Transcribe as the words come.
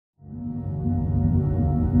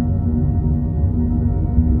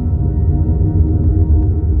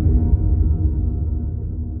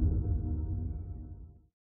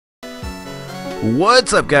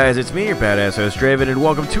What's up, guys? It's me, your badass host Draven, and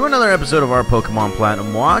welcome to another episode of our Pokemon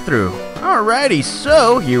Platinum walkthrough. Alrighty,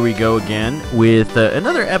 so here we go again with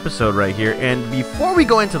another episode right here. And before we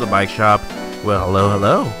go into the bike shop, well,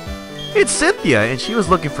 hello. It's Cynthia, and she was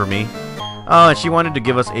looking for me. Oh, and she wanted to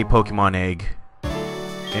give us a Pokemon egg.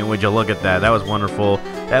 And would you look at that? That was wonderful.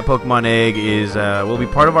 That Pokemon egg is will be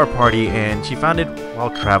part of our party, and she found it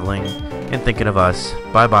while traveling and thinking of us.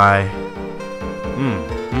 Bye-bye.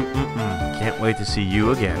 Can't wait to see you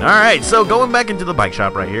again. Alright, so going back into the bike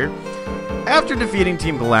shop right here. After defeating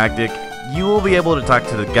Team Galactic, you will be able to talk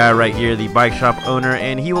to the guy right here, the bike shop owner,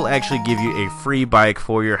 and he will actually give you a free bike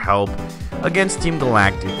for your help against Team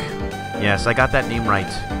Galactic. Yes, I got that name right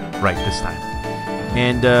this time.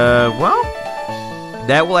 And, well,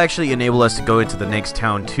 that will actually enable us to go into the next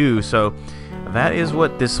town too, so that is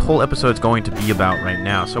what this whole episode is going to be about right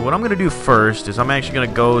now. So what I'm going to do first is I'm actually going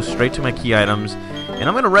to go straight to my key items, and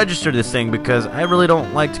I'm going to register this thing because I really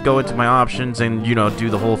don't like to go into my options and, you know, do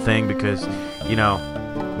the whole thing because, you know,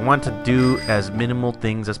 I want to do as minimal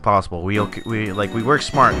things as possible. We work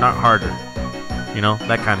smart, not harder. You know,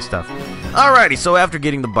 that kind of stuff. Alrighty, so after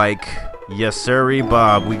getting the bike, yes sirree,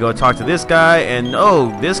 Bob, we go talk to this guy, and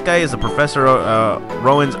oh, this guy is the Professor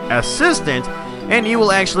Rowan's assistant, and he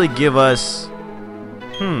will actually give us,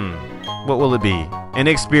 what will it be? An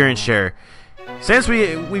experience share. Since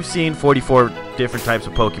we've seen 44 different types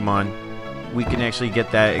of Pokemon, we can actually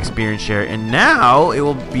get that experience share, and now it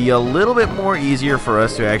will be a little bit more easier for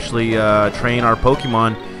us to actually train our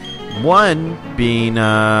Pokemon. One being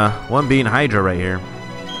Hydra right here.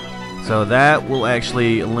 So that will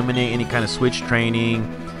actually eliminate any kind of switch training,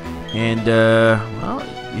 and well,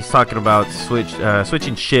 he's talking about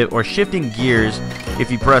switching shifting gears if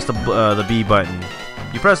you press the B button.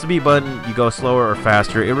 You press the B button, you go slower or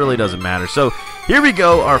faster. It really doesn't matter. So here we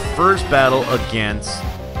go, our first battle against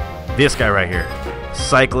this guy right here,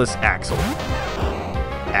 Cyclist Axel.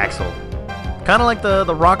 Kind of like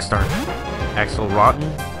the rock star, Axel Rotten,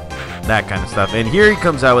 that kind of stuff. And here he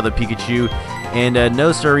comes out with a Pikachu. And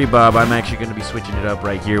no sirree, Bob, I'm actually going to be switching it up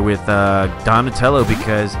right here with Donatello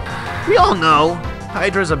because we all know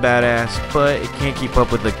Hydra's a badass, but it can't keep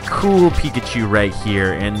up with the cool Pikachu right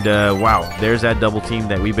here. And wow, there's that double team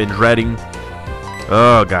that we've been dreading.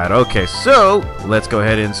 Oh god, okay, so let's go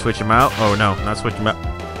ahead and switch him out. Oh no, not switch him out,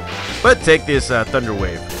 but take this Thunder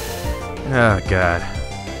Wave. Oh god,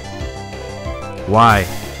 why?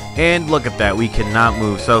 And look at that, we cannot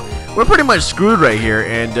move, so we're pretty much screwed right here.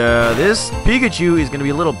 And this Pikachu is going to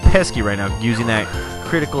be a little pesky right now, using that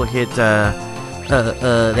critical hit,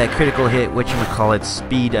 whatchamacallit,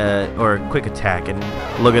 speed or quick attack. And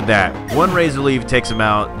look at that, one Razor Leaf takes him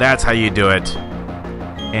out. That's how you do it.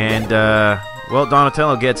 And well,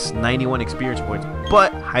 Donatello gets 91 experience points,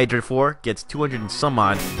 but Hydra 4 gets 200 and some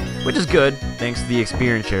odd, which is good thanks to the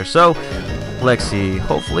experience share. So let's see,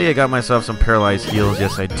 hopefully I got myself some paralyzed heals.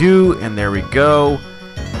 Yes I do, and there we go.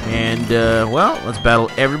 And well, let's battle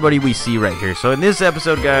everybody we see right here. So in this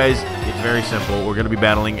episode, guys, it's very simple. We're going to be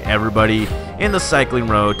battling everybody in the cycling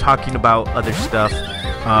road, talking about other stuff.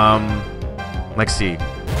 Let's see.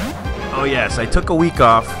 Oh yes, I took a week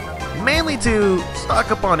off mainly to stock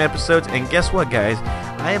up on episodes, and guess what, guys,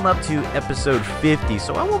 I am up to episode 50,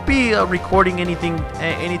 so I won't be recording anything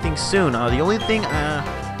soon. The only thing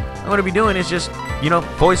I'm going to be doing is just, you know,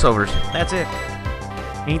 voiceovers. That's it.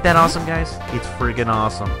 Ain't that awesome, guys? It's friggin'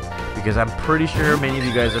 awesome, because I'm pretty sure many of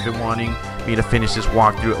you guys have been wanting me to finish this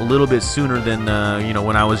walkthrough a little bit sooner than you know,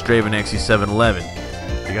 when I was Draven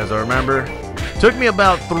XE711. Because I remember it took me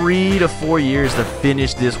about 3 to 4 years to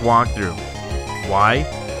finish this walkthrough. Why?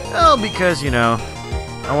 Well, because, you know,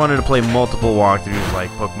 I wanted to play multiple walkthroughs like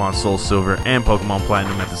Pokemon Soul Silver and Pokemon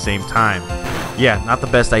Platinum at the same time. Yeah, not the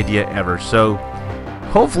best idea ever. So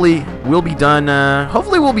hopefully we'll be done.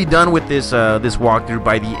 With this this walkthrough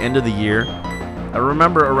by the end of the year. I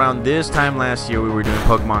remember around this time last year we were doing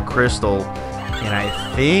Pokemon Crystal, and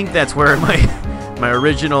I think that's where my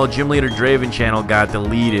original Gym Leader Draven channel got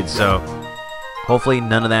deleted. So hopefully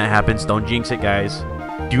none of that happens. Don't jinx it, guys.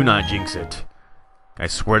 Do not jinx it. I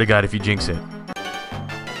swear to God, if you jinx it,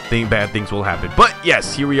 bad things will happen. But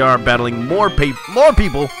yes, here we are battling more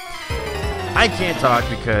people. I can't talk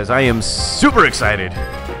because I am super excited.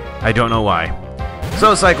 I don't know why.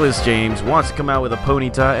 So Cyclist James wants to come out with a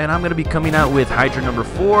Ponyta, and I'm going to be coming out with Hydra number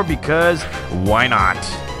 4 because why not?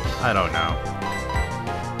 I don't know.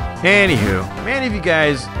 Anywho, many of you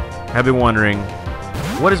guys have been wondering,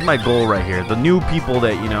 what is my goal right here? The new people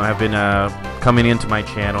that, you know, have been coming into my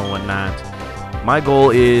channel and not. My goal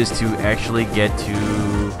is to actually get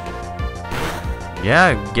to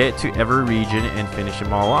every region and finish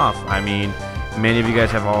them all off. I mean, Many of you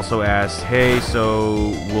guys have also asked, hey, so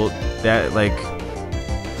will that, like,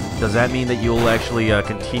 does that mean that you'll actually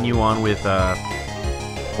continue on with,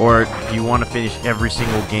 or do you want to finish every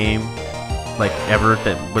single game, like, ever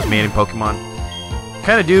that was made in Pokemon?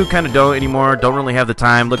 Kind of do, kind of don't anymore. Don't really have the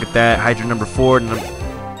time. Look at that. Hydra number 4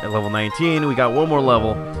 at level 19. We got one more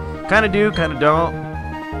level. Kind of do, kind of don't.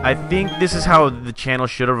 I think this is how the channel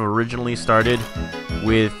should have originally started,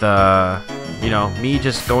 with, you know, me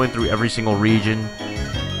just going through every single region.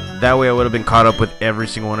 That way I would have been caught up with every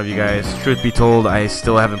single one of you guys. Truth be told, I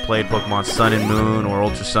still haven't played Pokemon Sun and Moon, or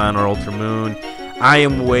Ultra Sun, or Ultra Moon. I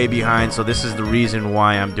am way behind, so this is the reason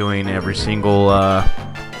why I'm doing every single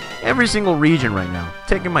region right now.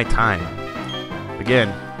 Taking my time. Again,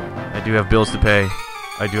 I do have bills to pay.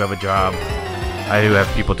 I do have a job. I do have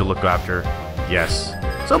people to look after. Yes.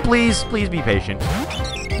 So please, please be patient.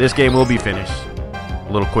 This game will be finished a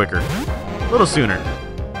little quicker, a little sooner.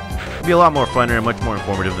 It'll be a lot more funner and much more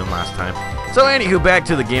informative than last time. So anywho, back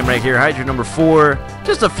to the game right here. Hydra number 4.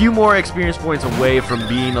 Just a few more experience points away from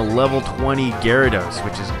being a level 20 Gyarados,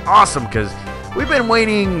 which is awesome because we've been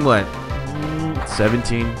waiting, what,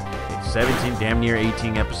 17, damn near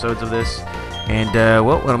 18 episodes of this. And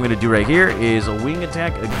well, what I'm going to do right here is a wing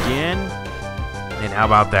attack again. And how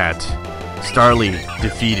about that? Starly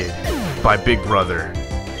defeated by Big Brother.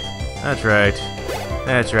 That's right.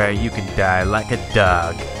 That's right. You can die like a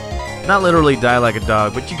dog. Not literally die like a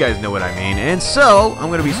dog, but you guys know what I mean. And so, I'm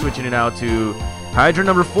going to be switching it out to Hydra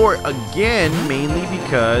number 4 again, mainly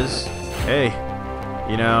because, hey,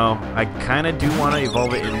 you know, I kind of do want to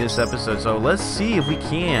evolve it in this episode. So let's see if we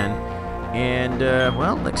can. And,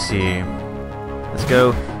 well, let's see. Let's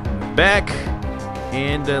go back,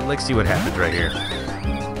 and let's see what happens right here.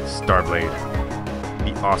 Starblade.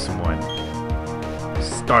 The awesome one.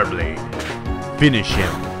 Starblade. Finish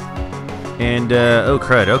him. And, oh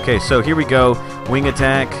crud. Okay, so here we go. Wing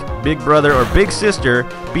attack. Big brother or big sister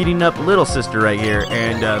beating up little sister right here.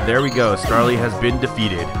 And there we go. Starly has been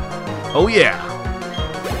defeated. Oh yeah.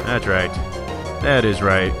 That's right. That is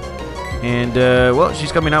right. And, well,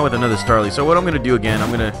 she's coming out with another Starly. So what I'm going to do again,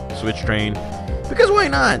 I'm going to switch train. Because why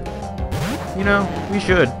not? You know, we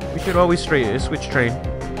should. We should always switch train.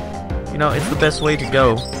 You know, it's the best way to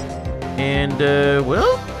go. And,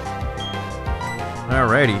 well...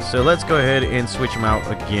 Alrighty, so let's go ahead and switch them out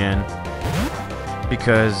again.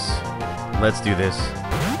 Because, let's do this.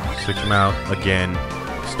 Switch them out again.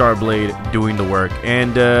 Starblade doing the work.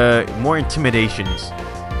 And, more intimidations.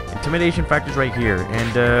 Intimidation factors right here.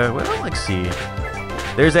 And, well, let's see.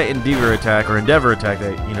 There's that Endeavor attack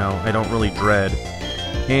that, you know, I don't really dread.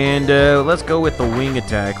 And, let's go with the wing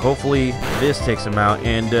attack. Hopefully, this takes him out.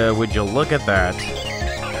 And, would you look at that?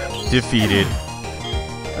 Defeated.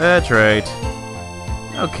 That's right.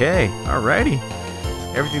 Okay, alrighty.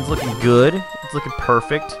 Everything's looking good. It's looking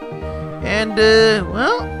perfect. And,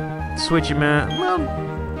 well, switch him out. Well,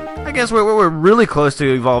 I guess we're really close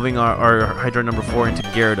to evolving our Hydra number 4 into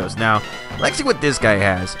Gyarados. Now, let's see what this guy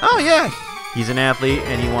has. Oh, yeah. He's an athlete,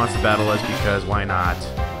 and he wants to battle us because why not?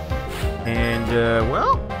 And,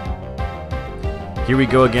 well, here we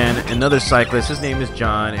go again. Another cyclist. His name is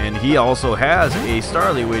John, and he also has a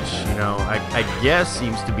Starly, which, you know, I guess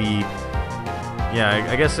seems to be... Yeah,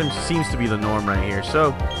 I guess it seems to be the norm right here.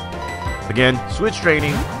 So, again, switch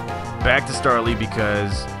training, back to Starly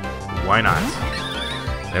because why not?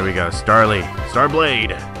 There we go, Starly,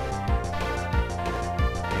 Starblade.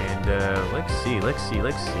 And let's see.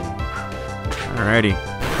 Alrighty,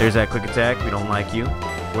 there's that quick attack. We don't like you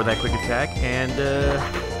for that quick attack. And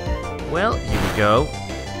well, here we go.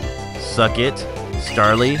 Suck it,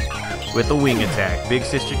 Starly, with a wing attack. Big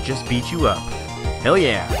sister just beat you up. Hell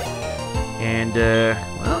yeah. And,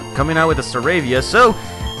 well, coming out with a Saravia. So,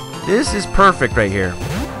 this is perfect right here.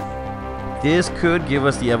 This could give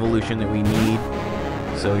us the evolution that we need.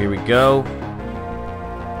 So, here we go.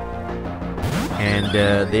 And,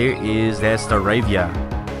 there is that Staravia.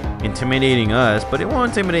 Intimidating us, but it won't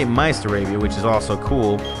intimidate my Staravia, which is also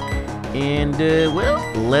cool. And, well,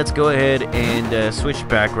 let's go ahead and switch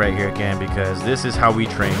back right here again, because this is how we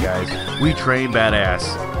train, guys. We train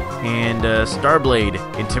badass. And, Starblade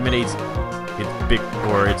intimidates... its big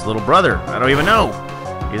or its little brother. I don't even know.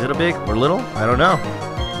 Is it a big or little? I don't know.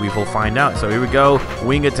 We will find out. So here we go.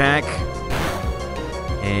 Wing attack.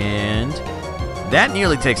 And that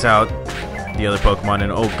nearly takes out the other Pokemon.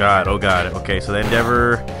 And oh god, oh god. Okay, so the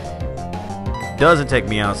Endeavor doesn't take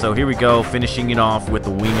me out. So here we go. Finishing it off with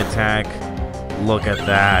the wing attack. Look at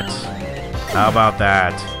that. How about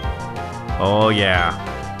that? Oh yeah.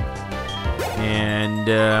 And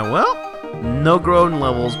well, no growing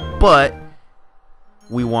levels, but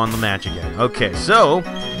we won the match again. Okay, so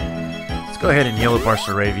let's go ahead and heal up our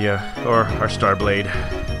Saravia, or our Starblade.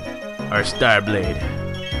 Our Starblade.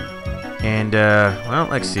 And, well,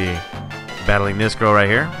 let's see. Battling this girl right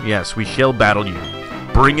here. Yes, we shall battle you.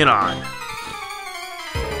 Bring it on.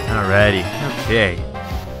 Alrighty. Okay.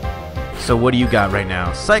 So what do you got right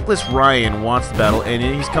now? Cyclist Ryan wants to battle, and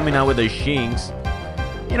he's coming out with a Shinx.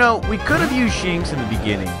 You know, we could have used Shinx in the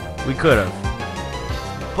beginning. We could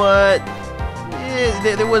have. But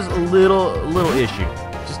there was a little issue.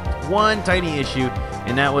 Just one tiny issue,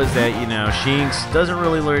 and that was that, you know, Shinx doesn't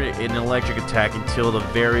really learn an electric attack until the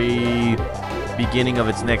very beginning of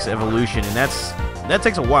its next evolution, and that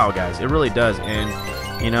takes a while, guys. It really does.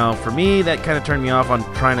 And, you know, for me, that kind of turned me off on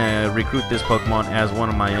trying to recruit this Pokemon as one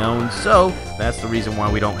of my own. So that's the reason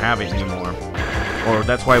why we don't have it anymore, or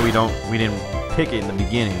that's why we didn't pick it in the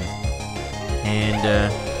beginning.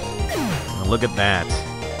 And look at that.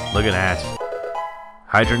 Look at that.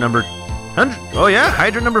 Hydra number 100. Oh yeah,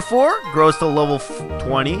 Hydra number 4 grows to level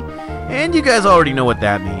 20, and you guys already know what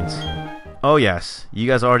that means. Oh yes, you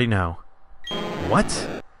guys already know.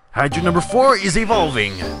 What? Hydra number 4 is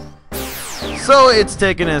evolving. So it's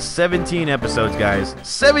taken us 17 episodes, guys.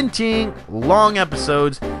 17 long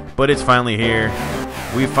episodes, but it's finally here.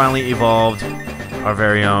 We finally evolved our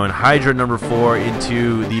very own Hydra number 4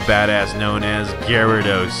 into the badass known as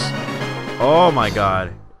Gyarados. Oh my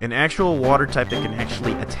god. An actual water type that can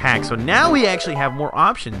actually attack. So now we actually have more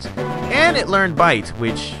options. And it learned Bite,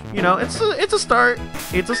 which, you know, it's a start.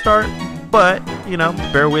 It's a start. But, you know,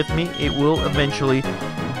 bear with me. It will eventually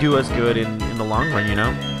do us good in the long run, you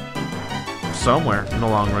know. Somewhere in the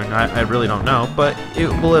long run. I really don't know. But it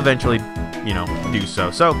will eventually, you know, do so.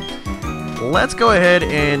 So, let's go ahead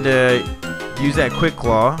and use that Quick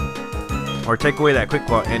Claw. Or take away that Quick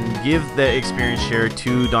Claw and give the experience share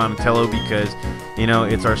to Donatello because, you know,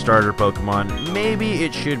 it's our starter Pokemon. Maybe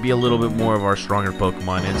it should be a little bit more of our stronger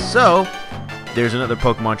Pokemon. And so, there's another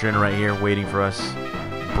Pokemon trainer right here waiting for us.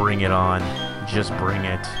 Bring it on. Just bring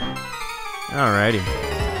it. Alrighty.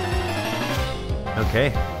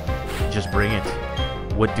 Okay. Just bring it.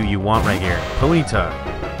 What do you want right here? Ponyta.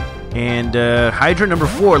 And Hydra number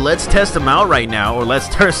 4. Let's test him out right now. Or let's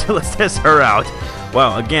test her out.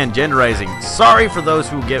 Wow, again, genderizing. Sorry for those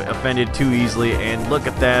who get offended too easily. And look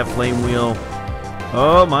at that Flame Wheel.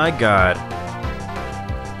 Oh my god.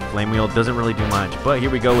 Flame Wheel doesn't really do much. But here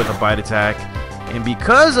we go with a Bite attack. And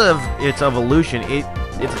because of its evolution,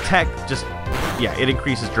 its attack just, yeah, it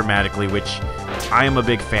increases dramatically, which I am a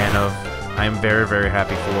big fan of. I am very, very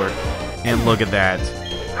happy for it. And look at that.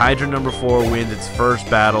 Hydra number 4 wins its first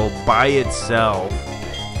battle by itself.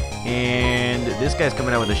 And this guy's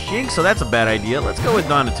coming out with a Shinx, so that's a bad idea. Let's go with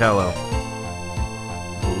Donatello.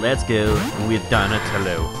 Let's go with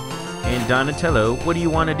Donatello. And Donatello, what do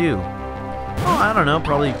you want to do? Oh, I don't know.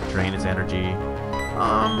 Probably drain its energy.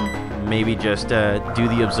 Maybe just do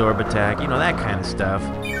the absorb attack. You know, that kind of stuff.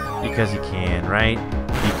 Because he can, right?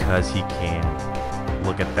 Because he can.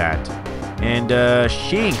 Look at that. And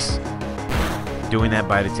Shinx doing that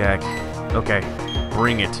Bite attack. Okay,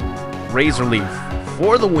 bring it. Razor Leaf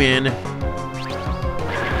for the win. Look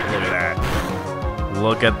at that.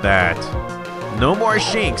 Look at that. No more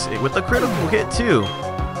Shinx with the critical hit too.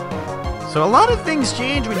 So a lot of things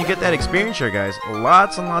change when you get that experience share, guys.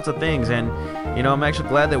 Lots and lots of things. And, you know, I'm actually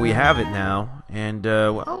glad that we have it now. And,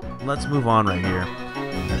 well, let's move on right here.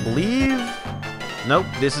 I believe... Nope,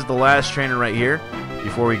 this is the last trainer right here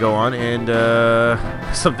before we go on. And,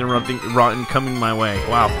 something rotten coming my way.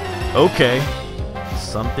 Wow. Okay.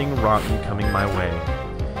 Something rotten coming my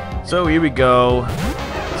way. So here we go.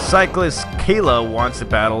 Cyclist Kayla wants to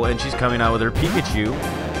battle, and she's coming out with her Pikachu.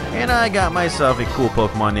 And I got myself a cool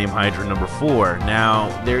Pokemon named Hydra number 4. Now,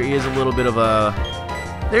 there is a little bit of a...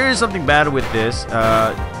 There is something bad with this.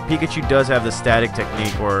 Pikachu does have the static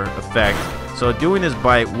technique or effect. So doing this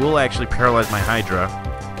bite will actually paralyze my Hydra.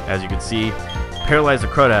 As you can see, paralyze the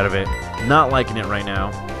crud out of it. Not liking it right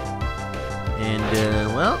now.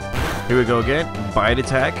 And, well, here we go again. Bite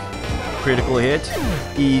attack. Critical hit.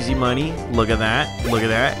 Easy money. Look at that. Look at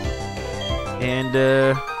that. And,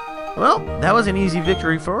 well, that was an easy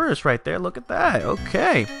victory for us right there. Look at that.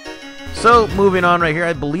 Okay. So, moving on right here.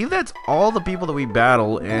 I believe that's all the people that we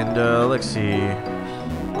battle. And, let's see.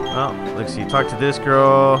 Well, let's see. Talk to this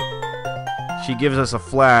girl. She gives us a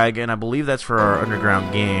flag, and I believe that's for our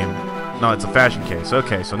underground game. No, it's a fashion case.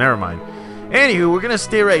 Okay, so never mind. Anywho, we're going to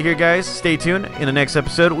stay right here, guys. Stay tuned. In the next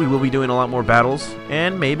episode, we will be doing a lot more battles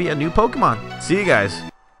and maybe a new Pokemon. See you guys.